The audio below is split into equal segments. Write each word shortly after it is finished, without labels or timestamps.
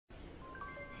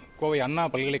கோவை அண்ணா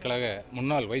பல்கலைக்கழக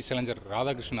முன்னாள் வைஸ்-சான்சலர்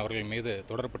ராதாகிருஷ்ணன் அவர்கள் மீது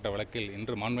தொடரப்பட்ட வழக்கில்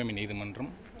இன்று மாண்புமிகு நீதிமன்றம்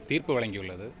தீர்ப்பு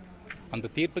வழங்கியுள்ளது.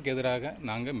 அந்த தீர்ப்புக்கு எதிராக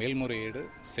நாங்கள் மேல்முறையீடு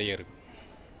செய்ய இருக்கோம்.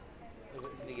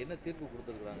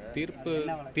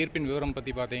 தீர்ப்பின் விவரம்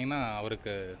பற்றி பார்த்தீங்கன்னா,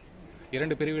 அவருக்கு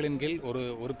 2 பிரிவுகளின் கீழ்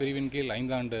ஒரு பிரிவின் கீழ்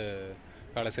 5 ஆண்டு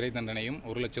கால சிறை தண்டனையும்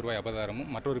 1 லட்சம் ரூபாய் அபராதமும்,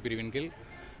 மற்றொரு பிரிவின் கீழ்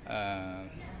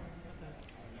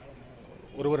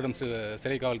 1 வருடம்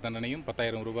சிறை காவல் தண்டனையும்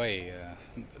 10,000 ரூபாய்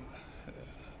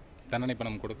தண்டனை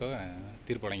பணம் கொடுக்க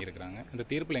தீர்ப்பு வழங்கியிருக்கிறாங்க. இந்த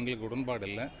தீர்ப்பில் எங்களுக்கு உடன்பாடு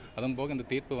இல்லை. அதுவும் போக இந்த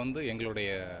தீர்ப்பு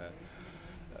எங்களுடைய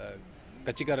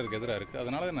கட்சிக்காரருக்கு எதிராக இருக்குது.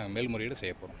 அதனால் நாங்கள் மேல்முறையீடு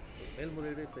செய்ய போகிறோம்.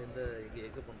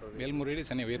 மேல்முறையீடு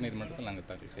சென்னை உயர்நீதிமன்றத்தில் நாங்கள்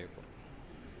தாக்கல் செய்ய போகிறோம்.